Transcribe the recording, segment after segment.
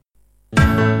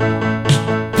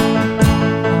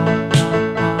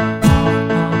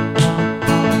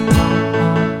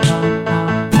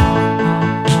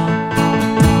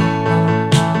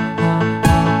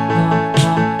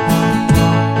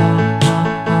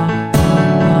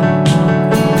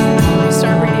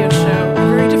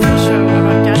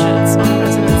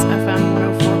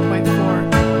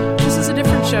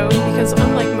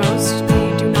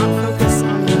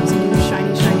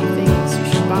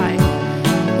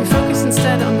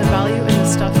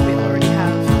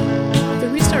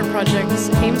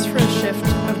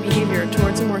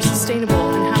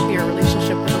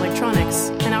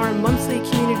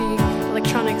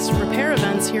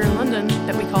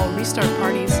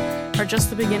are just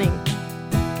the beginning.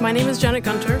 My name is Janet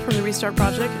Gunter from the Restart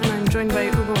Project, and I'm joined by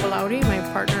Ugo Valaudi, my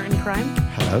partner in crime.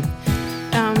 Hello.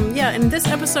 In this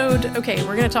episode, we're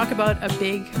going to talk about a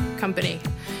big company.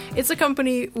 It's a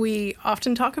company we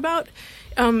often talk about,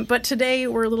 but today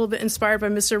we're a little bit inspired by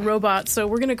Mr. Robot, so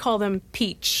we're going to call them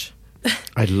Peach.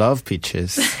 I love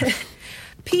peaches.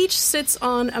 Peach sits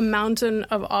on a mountain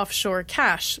of offshore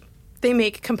cash. They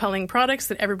make compelling products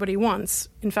that everybody wants.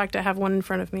 In fact, I have one in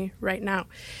front of me right now.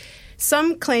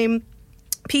 Some claim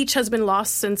Peach has been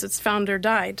lost since its founder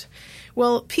died.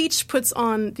 Well, Peach puts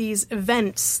on these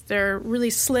events. They're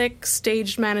really slick,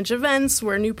 stage-managed events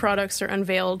where new products are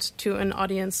unveiled to an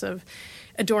audience of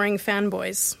adoring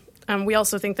fanboys. We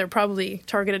also think they're probably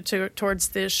targeted towards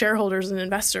the shareholders and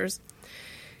investors.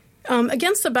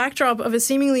 Against the backdrop of a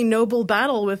seemingly noble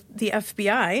battle with the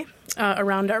FBI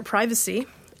around our privacy,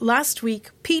 last week,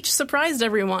 Peach surprised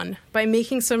everyone by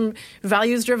making some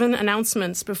values-driven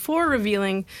announcements before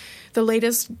revealing the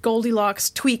latest Goldilocks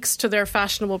tweaks to their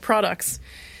fashionable products.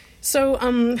 So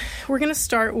we're going to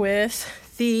start with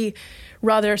the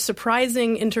rather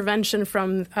surprising intervention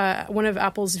from one of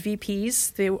Apple's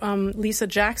VPs, Lisa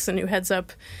Jackson, who heads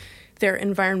up their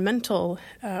environmental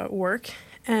work.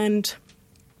 And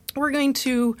we're going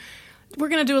to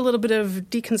do a little bit of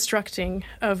deconstructing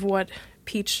of what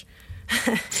Peach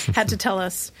had to tell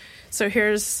us. So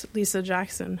here's Lisa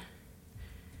Jackson.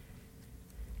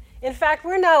 In fact,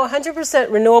 we're now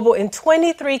 100% renewable in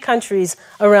 23 countries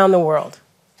around the world.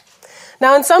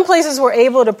 Now, in some places, we're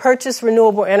able to purchase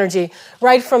renewable energy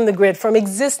right from the grid, from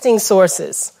existing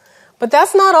sources. But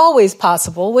that's not always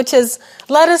possible, which has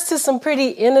led us to some pretty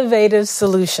innovative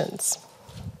solutions.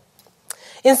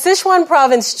 In Sichuan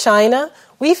province, China,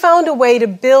 we found a way to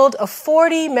build a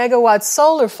 40-megawatt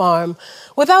solar farm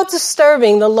without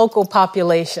disturbing the local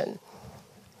population.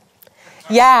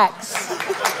 Yaks.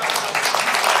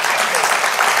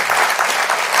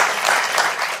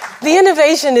 The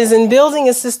innovation is in building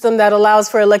a system that allows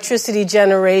for electricity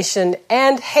generation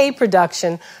and hay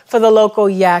production for the local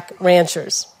yak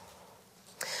ranchers.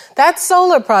 That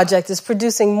solar project is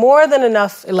producing more than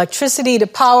enough electricity to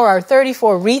power our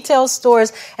 34 retail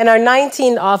stores and our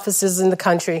 19 offices in the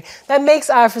country. That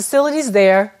makes our facilities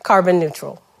there carbon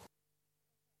neutral.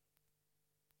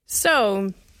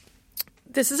 So,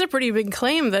 this is a pretty big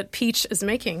claim that Peach is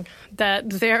making, that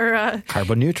they're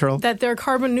carbon neutral. That they're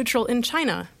carbon neutral in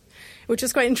China, which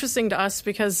is quite interesting to us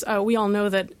because we all know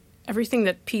that everything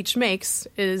that Peach makes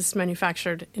is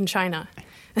manufactured in China.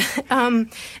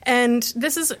 And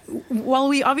this is, while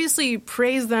we obviously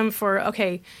praise them for,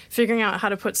 figuring out how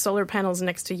to put solar panels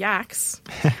next to yaks.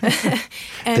 The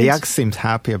yaks seems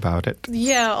happy about it.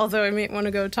 Yeah, although I may want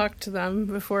to go talk to them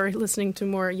before listening to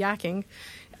more yakking.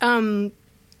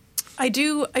 I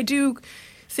do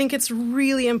think it's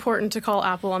really important to call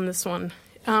Apple on this one.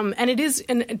 And it is,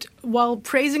 while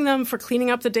praising them for cleaning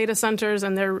up the data centers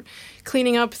and they're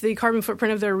cleaning up the carbon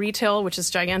footprint of their retail, which is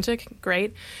gigantic,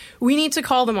 great, we need to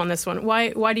call them on this one.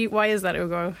 Why is that,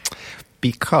 Ugo?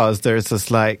 Because there's a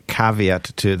slight caveat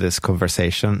to this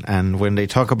conversation, and when they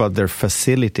talk about their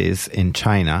facilities in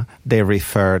China, they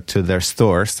refer to their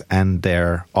stores and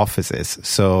their offices.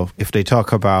 So if they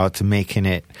talk about making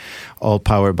it all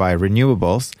powered by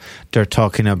renewables, they're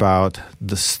talking about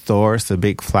the stores, the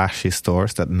big flashy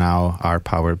stores that now are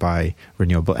powered by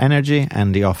renewable energy,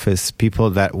 and the office people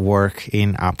that work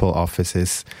in Apple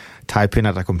offices typing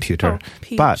at a computer.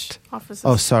 Peach offices.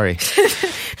 Oh, sorry.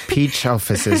 Peach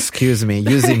offices, excuse me,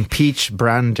 using Peach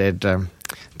branded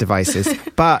devices.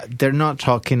 But they're not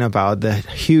talking about the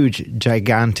huge,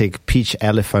 gigantic Peach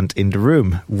elephant in the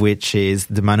room, which is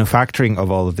the manufacturing of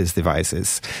all of these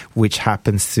devices, which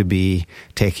happens to be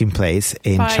taking place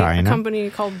in China. By a company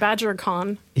called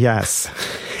BadgerCon. Yes.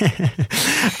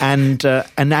 And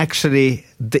actually,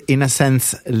 in a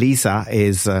sense, Lisa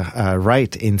is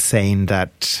right in saying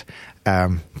that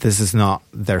this is not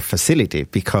their facility,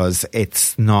 because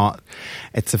it's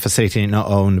a facility not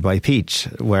owned by Peach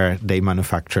where they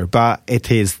manufacture, but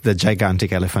it is the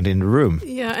gigantic elephant in the room.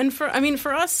 Yeah, and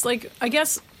for us, I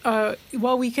guess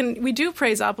while we do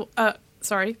praise Apple,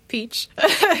 Peach,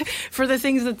 for the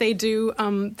things that they do,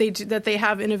 that they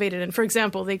have innovated in. For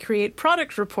example, they create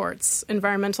product reports,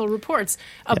 environmental reports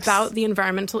about the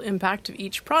environmental impact of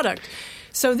each product.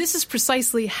 So this is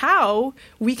precisely how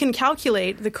we can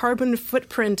calculate the carbon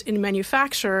footprint in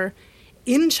manufacture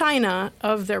in China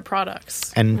of their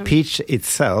products. And Peach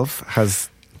itself has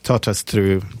taught us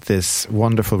through this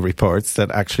wonderful reports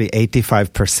that actually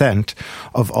 85%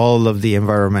 of all of the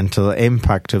environmental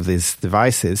impact of these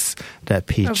devices that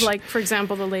Peach... Of, like, for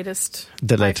example, the latest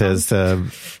the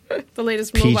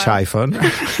latest Peach mobile iPhone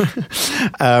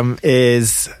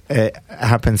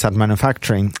happens at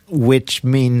manufacturing, which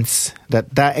means that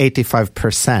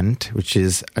 85%, which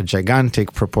is a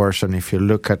gigantic proportion if you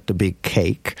look at the big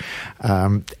cake,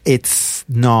 it's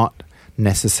not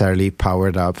necessarily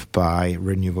powered up by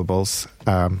renewables,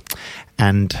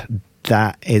 and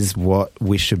that is what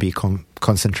we should be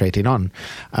concentrating on.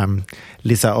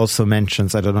 Lisa also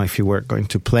mentions, I don't know if you were going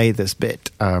to play this bit,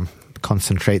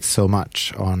 concentrates so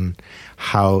much on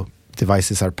how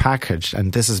devices are packaged,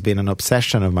 and this has been an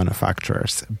obsession of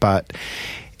manufacturers, but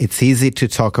it's easy to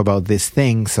talk about these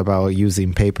things, about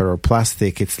using paper or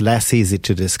plastic. It's less easy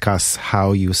to discuss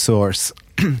how you source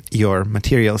your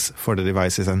materials for the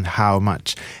devices and how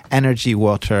much energy,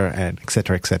 water, and et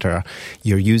cetera,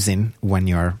 you're using when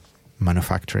you're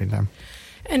manufacturing them.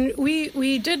 And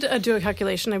we did do a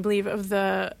calculation, I believe, of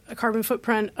the carbon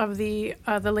footprint of the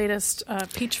latest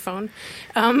Peach phone,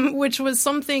 which was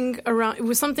something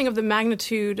of the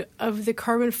magnitude of the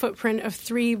carbon footprint of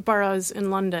 3 boroughs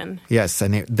in London. Yes,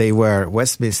 and they were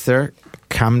Westminster,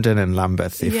 Camden, and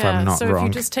Lambeth, if I'm not wrong. So if you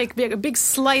just take a big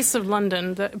slice of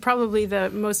London, probably one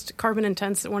of the most carbon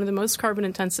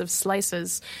intensive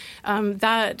slices,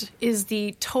 that is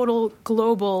the total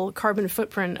global carbon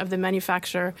footprint of the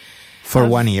manufacturer. For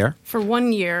 1 year? For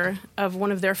 1 year of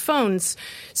one of their phones.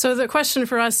 So the question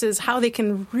for us is how they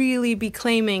can really be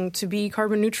claiming to be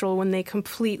carbon neutral when they're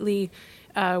completely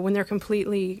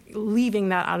leaving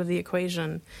that out of the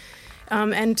equation.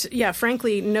 And yeah,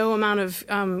 frankly, no amount of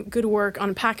good work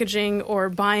on packaging or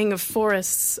buying of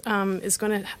forests is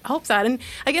going to help that. And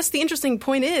I guess the interesting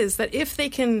point is that if they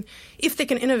can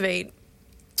innovate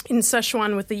in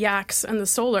Sichuan with the yaks and the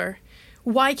solar,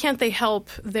 why can't they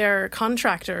help their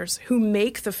contractors who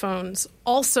make the phones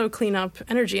also clean up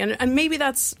energy? And maybe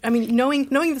that's,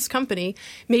 knowing this company,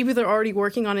 maybe they're already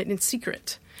working on it in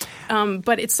secret.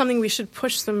 But it's something we should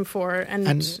push them for.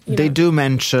 And they do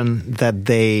mention that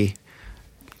they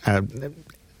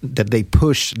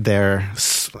push their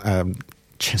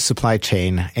supply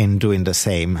chain in doing the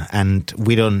same, and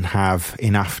we don't have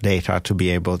enough data to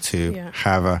be able to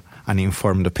have an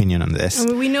informed opinion on this.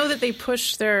 We know that they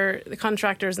push the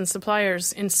contractors and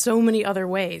suppliers in so many other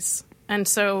ways, and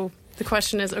so the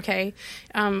question is, okay,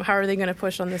 how are they going to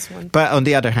push on this one? But on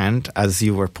the other hand, as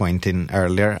you were pointing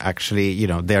earlier, actually,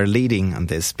 they're leading on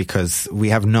this because we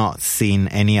have not seen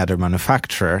any other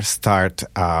manufacturer start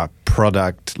a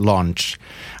product launch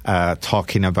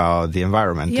talking about the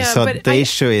environment. Yeah, so but the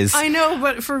issue is... I know,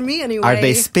 but for me anyway... Are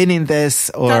they spinning this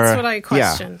or... That's what I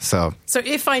question. Yeah, so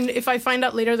if I find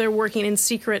out later they're working in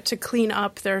secret to clean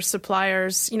up their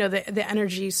suppliers, the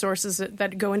energy sources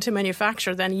that go into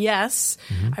manufacture, then yes,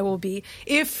 I will be.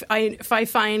 If I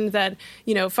find that,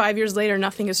 5 years later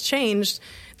nothing has changed,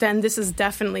 then this is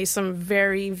definitely some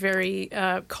very, very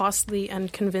costly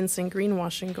and convincing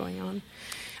greenwashing going on.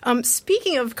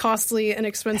 Speaking of costly and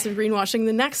expensive greenwashing,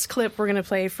 the next clip we're going to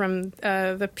play from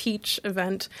the Peach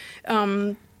event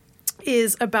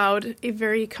is about a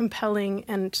very compelling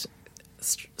and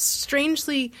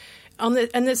strangely,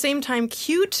 at the same time,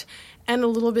 cute and a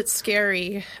little bit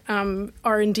scary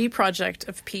R&D project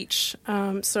of Peach.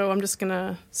 So I'm just going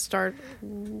to start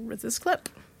with this clip.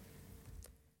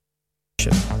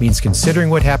 Means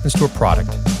considering what happens to a product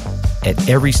at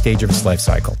every stage of its life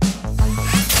cycle.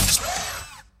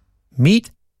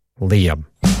 Meet Liam.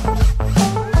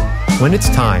 When it's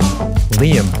time,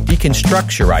 Liam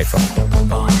deconstructs your iPhone.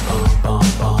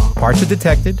 Parts are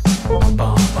detected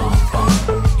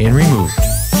and removed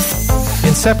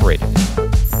and separated.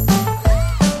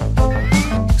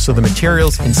 So the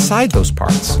materials inside those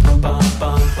parts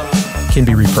can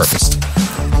be repurposed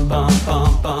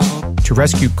to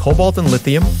rescue cobalt and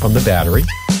lithium from the battery,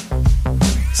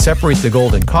 separate the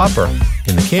gold and copper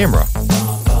in the camera,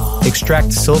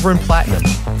 extract silver and platinum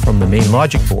from the main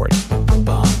logic board,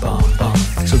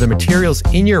 so the materials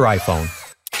in your iPhone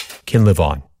can live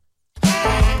on.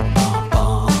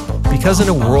 Because in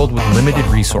a world with limited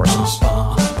resources,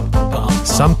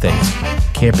 some things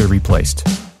can't be replaced.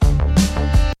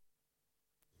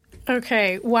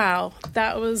 Okay, wow.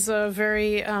 That was a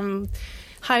very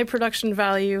high production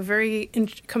value, very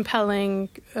compelling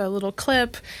little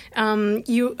clip.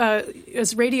 You,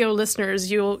 as radio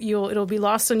listeners, it'll be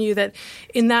lost on you that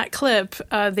in that clip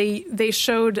they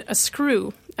showed a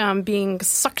screw being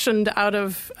suctioned out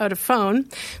of phone,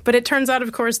 but it turns out,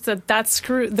 of course, that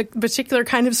screw, the particular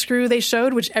kind of screw they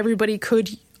showed, which everybody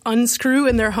could unscrew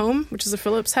in their home, which is a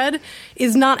Phillips head,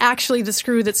 is not actually the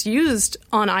screw that's used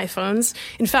on iPhones.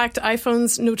 In fact,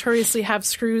 iPhones notoriously have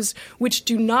screws which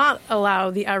do not allow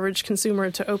the average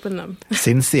consumer to open them.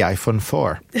 Since the iPhone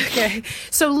 4. Okay.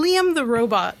 So Liam the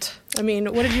robot. I mean,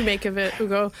 what did you make of it,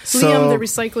 Ugo? So, Liam the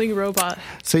recycling robot.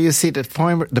 So you see,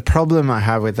 the problem I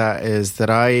have with that is that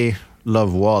I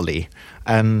love Wall-E.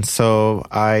 And so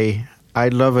I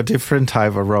love a different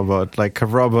type of robot, like a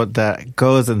robot that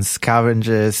goes and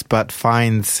scavenges but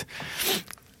finds,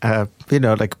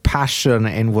 like passion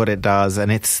in what it does. And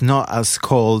it's not as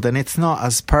cold and it's not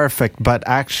as perfect, but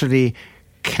actually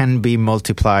can be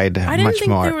multiplied much more. I didn't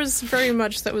think there was very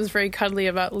much that was very cuddly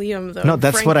about Liam, though. No,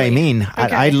 that's frankly. what I mean.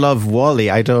 Okay. I love Wall-E.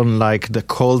 I don't like the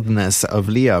coldness of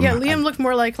Liam. Yeah, Liam looked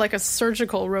more like a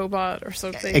surgical robot or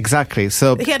something. Exactly.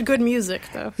 So he had good music,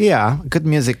 though. Yeah, good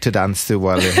music to dance to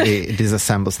while he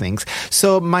disassembles things.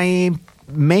 So my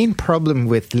main problem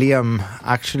with Liam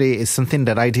actually is something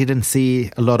that I didn't see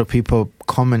a lot of people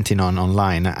commenting on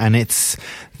online. And it's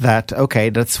that, okay,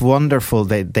 that's wonderful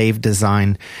that they've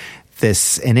designed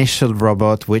this initial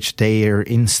robot, which they are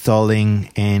installing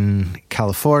in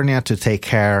California to take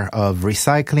care of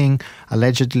recycling,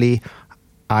 allegedly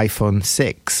iPhone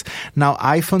 6. Now,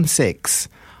 iPhone 6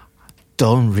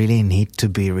 don't really need to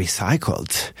be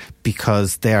recycled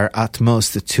because they're at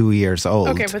most 2 years old.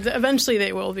 Okay, but eventually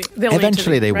they will be.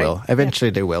 Eventually they right? will.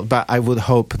 Eventually they will. But I would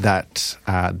hope that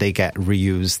they get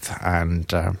reused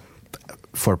and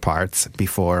for parts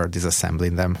before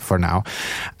disassembling them for now.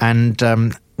 And,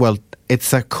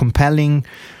 it's a compelling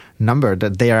number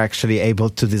that they are actually able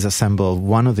to disassemble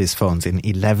one of these phones in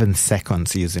 11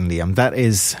 seconds using Liam. That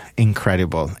is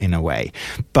incredible in a way.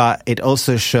 But it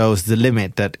also shows the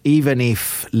limit that even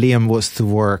if Liam was to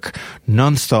work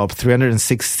non-stop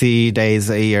 360 days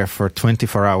a year for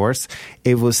 24 hours,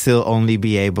 it will still only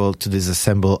be able to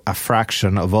disassemble a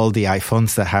fraction of all the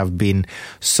iPhones that have been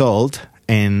sold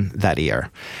in that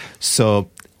year.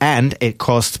 And it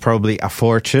costs probably a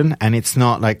fortune, and it's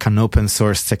not like an open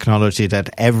source technology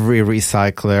that every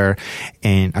recycler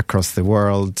across the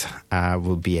world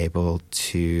will be able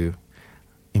to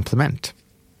implement.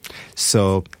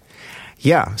 So,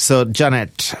 yeah. So,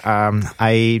 Janet,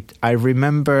 I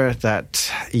remember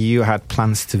that you had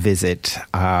plans to visit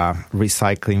a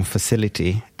recycling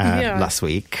facility last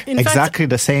week. In exactly fact,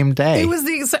 the same day. It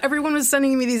was everyone was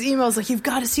sending me these emails like, you've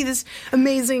got to see this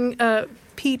amazing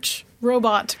peach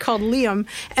robot called Liam,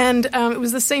 and it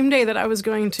was the same day that I was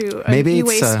going to an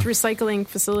e-waste recycling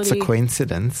facility. It's a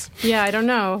coincidence. Yeah, I don't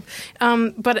know.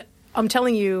 But I'm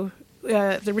telling you,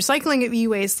 the recycling of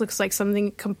e-waste looks like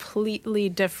something completely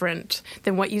different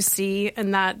than what you see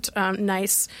in that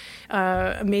nice,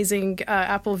 amazing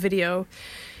Apple video.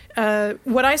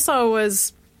 What I saw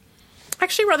was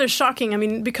actually rather shocking. I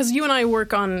mean, because you and I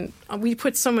we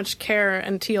put so much care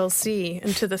and TLC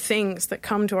into the things that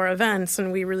come to our events,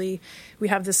 and we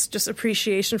have this just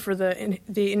appreciation for the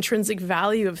intrinsic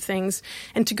value of things.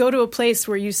 And to go to a place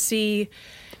where you see,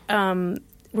 where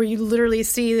you literally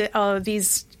see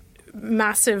these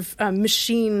massive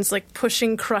machines like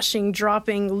pushing, crushing,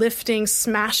 dropping, lifting,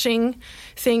 smashing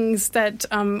things that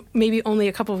maybe only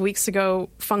a couple of weeks ago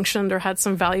functioned or had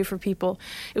some value for people.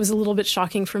 It was a little bit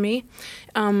shocking for me.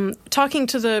 Talking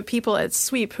to the people at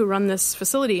Sweep who run this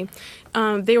facility,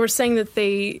 they were saying that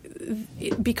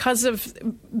because of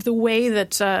the way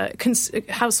that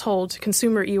household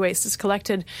consumer e-waste is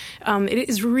collected, it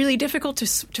is really difficult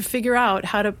to figure out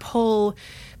how to pull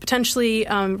potentially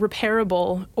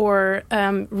repairable or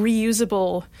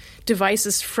reusable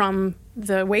devices from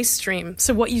the waste stream.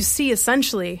 So what you see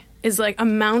essentially is like a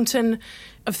mountain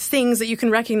of things that you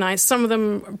can recognize. Some of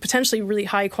them are potentially really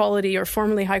high quality or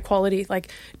formerly high quality,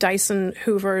 like Dyson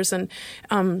Hoovers and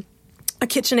a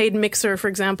KitchenAid mixer, for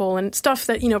example, and stuff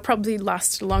that, probably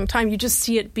lasted a long time. You just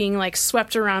see it being like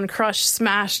swept around, crushed,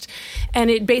 smashed.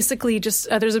 And it basically just,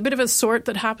 there's a bit of a sort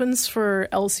that happens for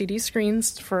LCD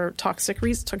screens for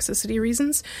toxicity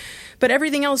reasons. But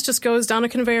everything else just goes down a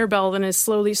conveyor belt and is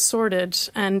slowly sorted.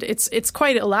 And it's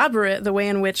quite elaborate, the way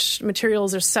in which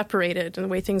materials are separated and the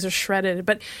way things are shredded.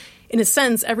 But in a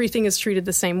sense, everything is treated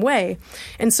the same way.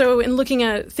 And so in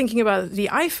thinking about the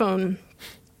iPhone,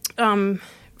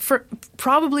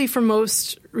 probably for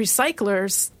most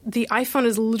recyclers, the iPhone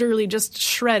is literally just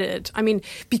shredded. I mean,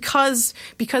 because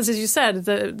as you said,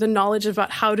 the knowledge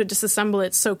about how to disassemble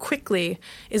it so quickly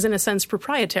is in a sense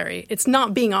proprietary. It's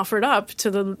not being offered up to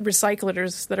the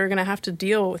recyclers that are going to have to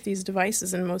deal with these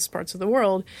devices in most parts of the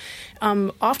world.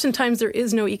 Oftentimes there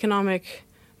is no economic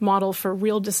model for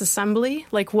real disassembly,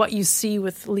 like what you see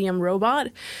with Liam Robot.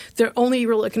 Their only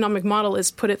real economic model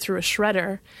is put it through a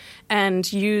shredder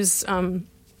and use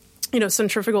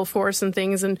centrifugal force and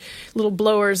things and little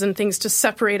blowers and things to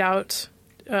separate out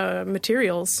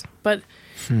materials. But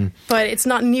it's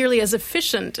not nearly as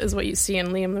efficient as what you see in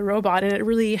Liam the Robot, and it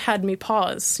really had me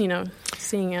pause,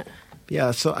 seeing it.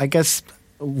 Yeah, so I guess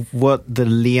what the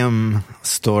Liam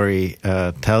story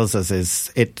tells us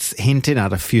is it's hinting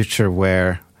at a future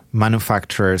where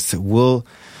manufacturers will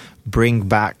bring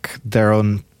back their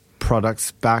own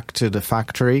products back to the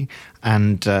factory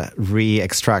and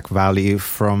re-extract value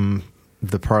from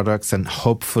the products and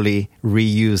hopefully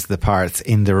reuse the parts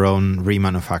in their own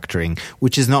remanufacturing,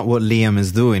 which is not what Liam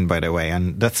is doing, by the way.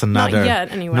 And that's another... Not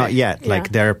yet, anyway. Not yet. Yeah.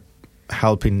 Like, they're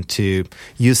helping to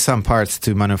use some parts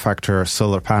to manufacture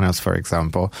solar panels, for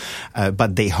example.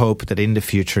 But they hope that in the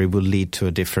future it will lead to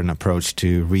a different approach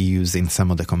to reusing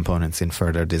some of the components in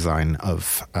further design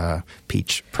of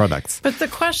Peach products. But the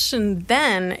question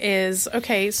then is,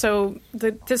 okay, so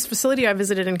this facility I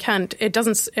visited in Kent,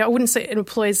 I wouldn't say it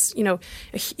employs,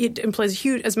 it employs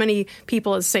as many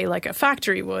people as, say, like a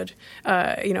factory would,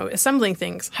 assembling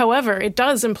things. However, it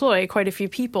does employ quite a few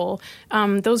people.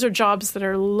 Those are jobs that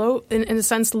are in a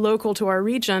sense, local to our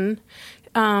region.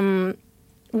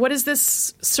 What is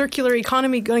this circular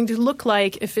economy going to look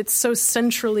like if it's so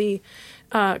centrally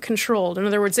controlled? In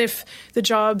other words, if the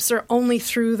jobs are only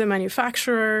through the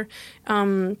manufacturer,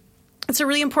 it's a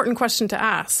really important question to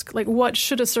ask. Like, what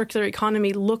should a circular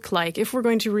economy look like? If we're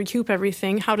going to recoup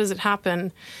everything, how does it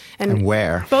happen? And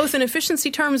where? Both in efficiency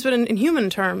terms, but in human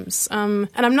terms. And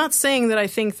I'm not saying that I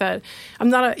think that I'm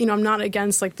not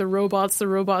against like the robots are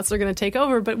going to take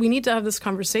over, but we need to have this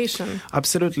conversation.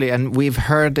 Absolutely. And we've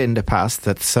heard in the past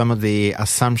that some of the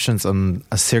assumptions on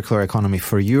a circular economy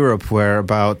for Europe were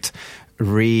about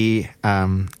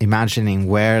imagining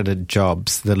where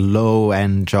the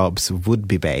low-end jobs would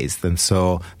be based. And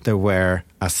so there were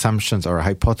assumptions or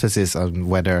hypotheses on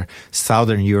whether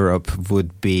Southern Europe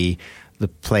would be the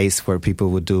place where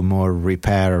people would do more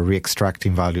repair or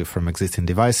re-extracting value from existing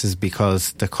devices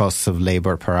because the cost of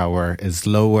labor per hour is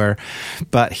lower.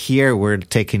 But here we're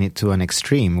taking it to an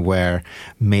extreme where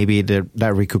maybe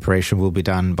that recuperation will be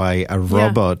done by a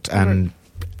robot and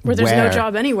where there's no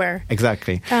job anywhere.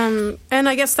 Exactly. And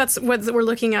I guess that's what we're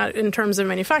looking at in terms of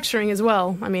manufacturing as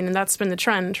well. I mean, and that's been the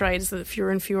trend, right? Is that fewer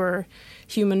and fewer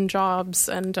human jobs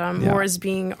and more is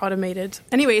being automated.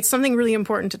 Anyway, it's something really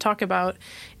important to talk about.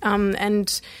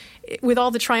 And with all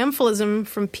the triumphalism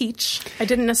from Peach, I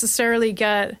didn't necessarily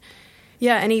get...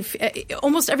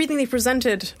 almost everything they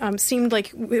presented seemed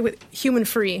like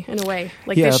human-free in a way.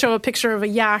 Like they show a picture of a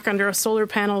yak under a solar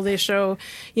panel. They show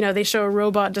a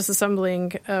robot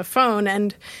disassembling a phone.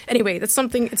 And anyway, that's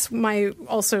something. It's my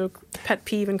also pet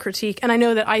peeve and critique. And I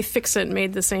know that iFixit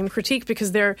made the same critique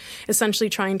because they're essentially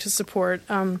trying to support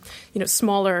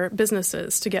smaller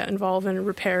businesses to get involved in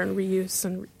repair and reuse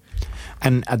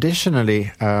And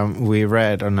additionally, we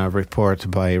read on a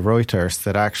report by Reuters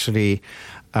that actually.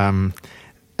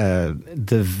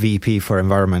 The VP for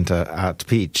Environment at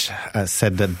Peach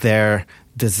said that their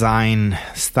design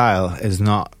style is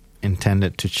not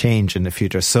intended to change in the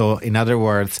future. So, in other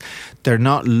words, they're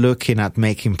not looking at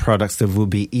making products that will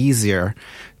be easier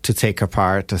to take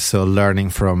apart. So, learning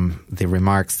from the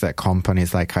remarks that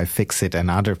companies like iFixit and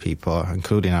other people,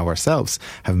 including ourselves,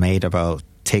 have made about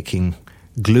taking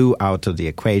glue out of the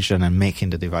equation and making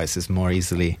the devices more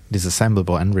easily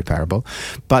disassemblable and repairable.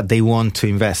 But they want to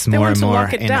invest more and more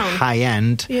in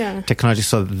high-end technology.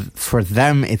 So for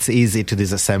them, it's easy to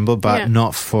disassemble, but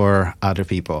not for other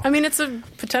people. I mean, it's a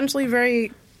potentially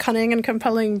very cunning and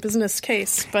compelling business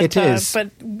case. But, it is.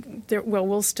 But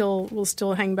we'll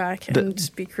still hang back and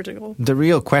be critical. The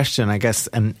real question, I guess,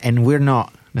 and we're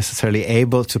not necessarily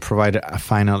able to provide a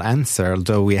final answer,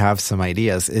 although we have some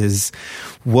ideas, is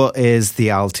what is the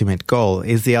ultimate goal?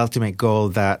 Is the ultimate goal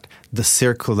that the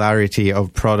circularity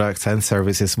of products and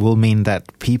services will mean that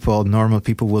normal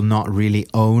people will not really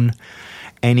own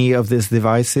any of these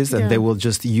devices and they will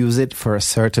just use it for a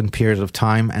certain period of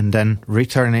time and then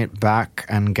return it back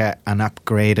and get an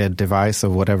upgraded device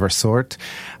of whatever sort?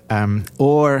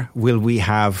 Or will we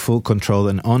have full control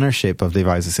and ownership of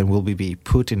devices and will we be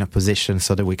put in a position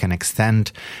so that we can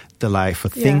extend the life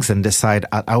of things and decide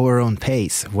at our own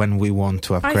pace when we want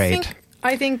to upgrade?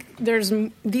 I think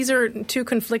these are two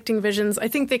conflicting visions. I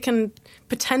think they can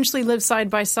potentially live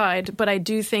side by side, but I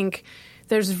do think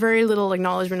there's very little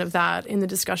acknowledgement of that in the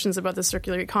discussions about the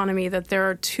circular economy, that there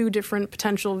are two different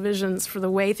potential visions for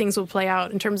the way things will play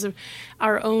out in terms of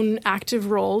our own active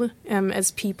role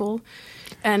as people,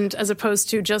 and as opposed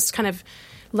to just kind of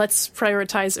let's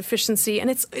prioritize efficiency. And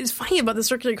it's funny about the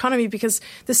circular economy because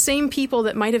the same people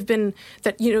that might have been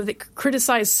that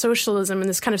criticize socialism and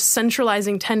this kind of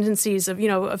centralizing tendencies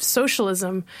of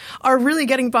socialism are really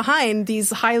getting behind these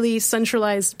highly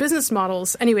centralized business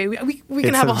models. Anyway, we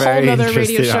can have a whole other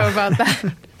radio show about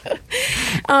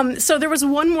that. So there was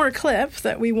one more clip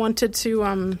that we wanted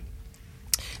to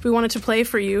play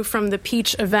for you from the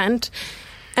Peach event.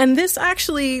 And this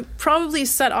actually probably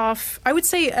set off, I would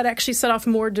say it actually set off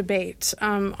more debate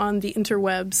on the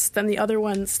interwebs than the other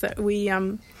ones that we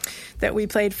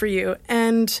played for you.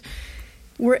 And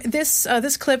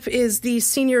this clip is the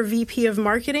senior VP of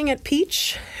marketing at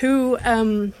Peach,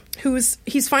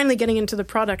 he's finally getting into the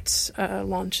product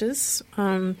launches.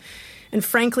 And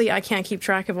frankly, I can't keep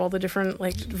track of all the different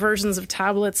versions of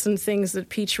tablets and things that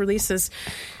Peach releases.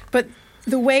 But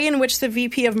the way in which the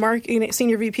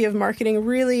senior VP of marketing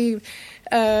really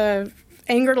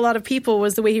angered a lot of people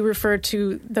was the way he referred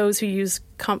to those who use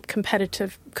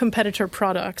competitor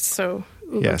products. So,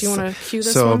 yes. Do you want to cue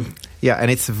this one? Yeah,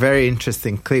 and it's a very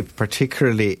interesting clip,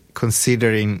 particularly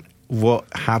considering what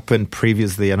happened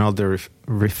previously and all the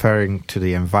referring to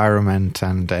the environment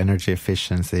and energy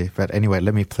efficiency. But anyway,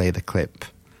 let me play the clip.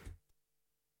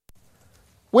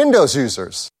 Windows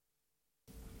users.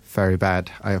 Very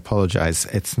bad. I apologize.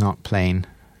 It's not playing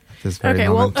at this very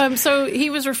moment. Well, so he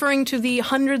was referring to the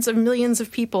hundreds of millions of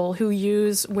people who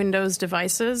use Windows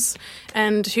devices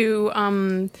and who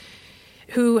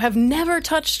have never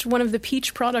touched one of the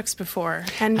Peach products before.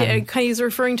 And he's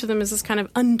referring to them as this kind of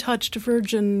untouched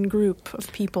virgin group of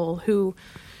people who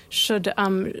should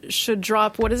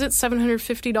drop, what is it,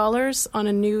 $750 on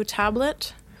a new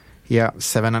tablet? Yeah,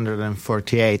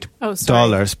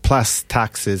 $748 plus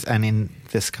taxes, and in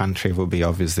this country will be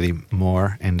obviously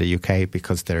more in the UK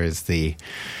because there is the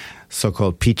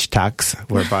so-called peach tax,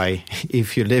 whereby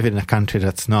if you live in a country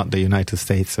that's not the United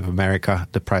States of America,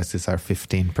 the prices are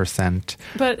 15%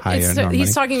 higher normally.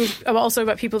 He's talking also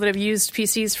about people that have used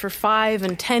PCs for 5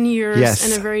 and 10 years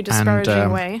in a very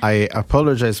disparaging way. I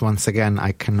apologize once again,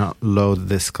 I cannot load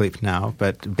this clip now,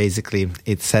 but basically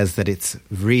it says that it's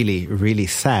really, really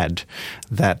sad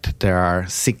that there are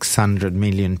 600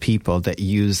 million people that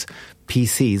use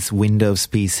PCs, Windows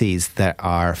PCs, that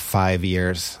are 5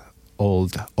 years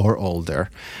old or older,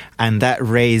 and that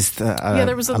raised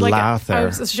there was laughter.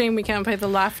 It's a shame we can't play the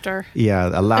laughter.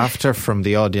 Yeah, a laughter from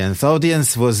the audience. The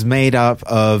audience was made up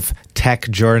of tech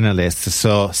journalists,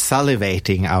 so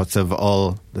salivating out of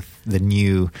all the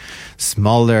new,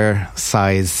 smaller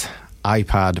size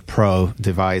iPad Pro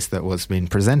device that was being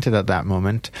presented at that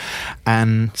moment.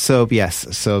 And so, yes,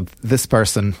 so this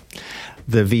person,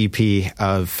 the VP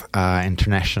of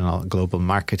International Global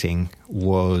Marketing,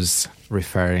 was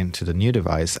referring to the new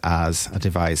device as a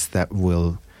device that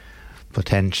will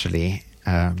potentially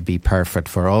be perfect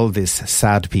for all these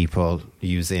sad people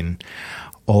using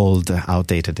old,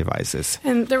 outdated devices.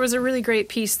 And there was a really great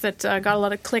piece that got a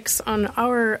lot of clicks on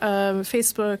our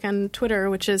Facebook and Twitter,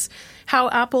 which is how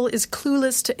Apple is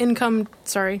clueless to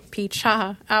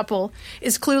Apple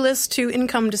is clueless to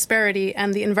income disparity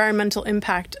and the environmental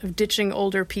impact of ditching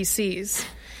older PCs.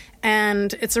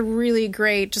 And it's a really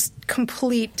great, just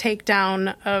complete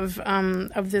takedown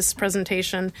of this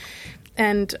presentation.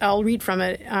 And I'll read from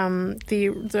it.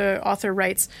 The author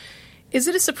writes, "Is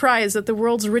it a surprise that the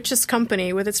world's richest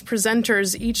company, with its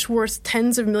presenters each worth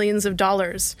tens of millions of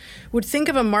dollars, would think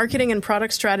of a marketing and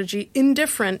product strategy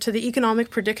indifferent to the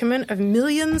economic predicament of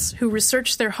millions who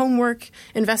research their homework,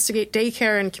 investigate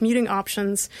daycare and commuting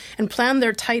options, and plan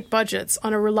their tight budgets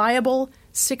on a reliable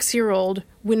 6-year-old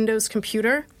Windows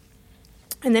computer?"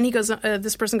 And then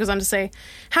this person goes on to say,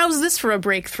 "How's this for a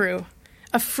breakthrough?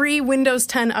 A free Windows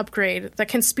 10 upgrade that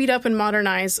can speed up and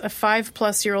modernize a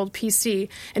 5-plus-year-old PC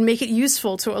and make it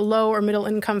useful to a low or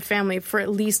middle-income family for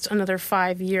at least another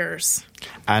 5 years."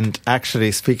 And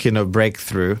actually, speaking of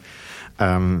breakthrough,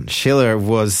 Schiller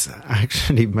was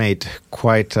actually made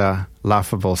quite a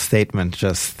laughable statement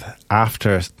just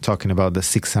after talking about the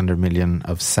 600 million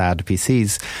of sad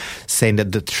PCs, saying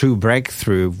that the true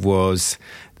breakthrough was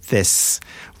this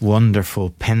wonderful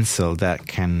pencil that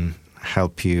can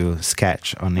help you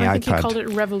sketch on the iPad. I think he called it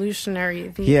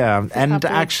revolutionary. And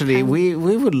actually, we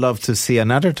would love to see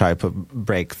another type of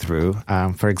breakthrough.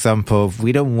 For example,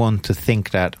 we don't want to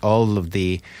think that all of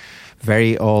the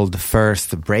very old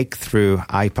first breakthrough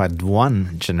iPad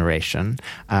 1 generation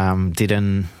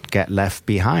didn't get left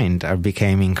behind or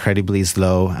became incredibly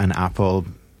slow, and Apple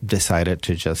decided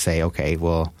to just say, okay,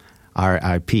 well,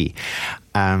 RIP.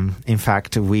 In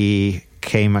fact, we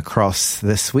came across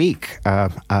this week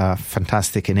a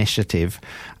fantastic initiative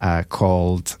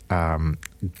called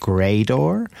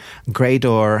Graydor.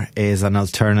 Graydor is an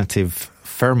alternative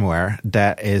firmware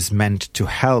that is meant to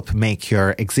help make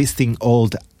your existing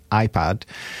old iPad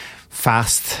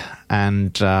fast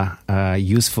and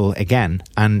useful again.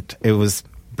 And it was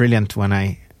brilliant when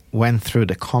I went through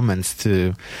the comments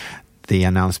to the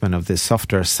announcement of this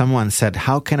software. Someone said,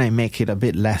 how can I make it a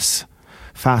bit less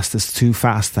fast? It's too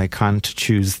fast. I can't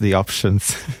choose the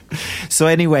options. So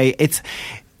anyway,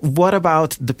 what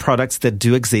about the products that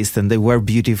do exist and they were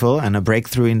beautiful and a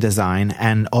breakthrough in design,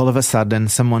 and all of a sudden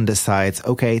someone decides,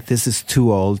 okay, this is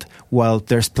too old. Well,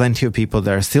 there's plenty of people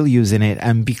that are still using it,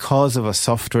 and because of a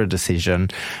software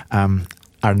decision,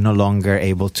 are no longer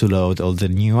able to load all the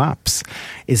new apps.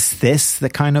 Is this the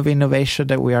kind of innovation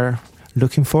that we are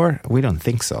looking for? We don't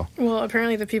think so. Well,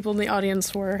 apparently the people in the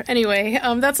audience were. Anyway,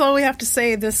 that's all we have to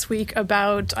say this week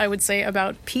about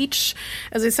Peach.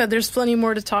 As I said, there's plenty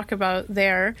more to talk about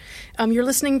there. You've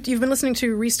been listening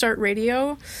to Restart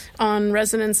Radio on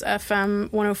Resonance FM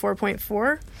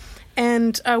 104.4.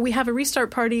 And we have a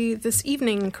restart party this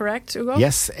evening, correct, Ugo?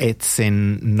 Yes, it's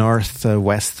in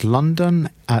northwest London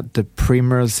at the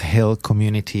Primrose Hill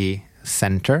Community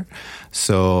Centre.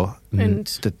 So in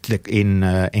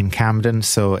Camden,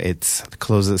 so its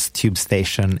closest tube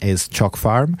station is Chalk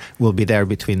Farm. We'll be there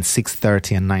between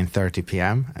 6:30 and 9:30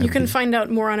 p.m. You can find out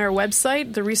more on our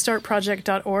website,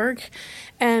 therestartproject.org.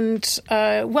 And,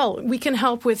 we can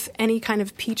help with any kind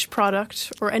of Peach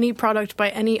product or any product by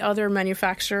any other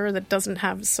manufacturer that doesn't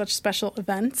have such special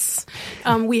events.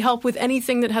 We help with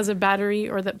anything that has a battery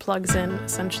or that plugs in,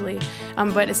 essentially.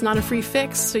 But it's not a free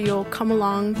fix, so you'll come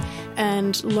along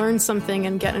and learn something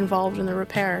and get involved in the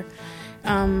repair.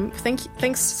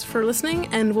 Thanks for listening,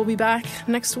 and we'll be back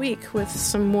next week with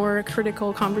some more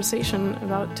critical conversation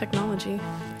about technology.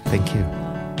 Thank you.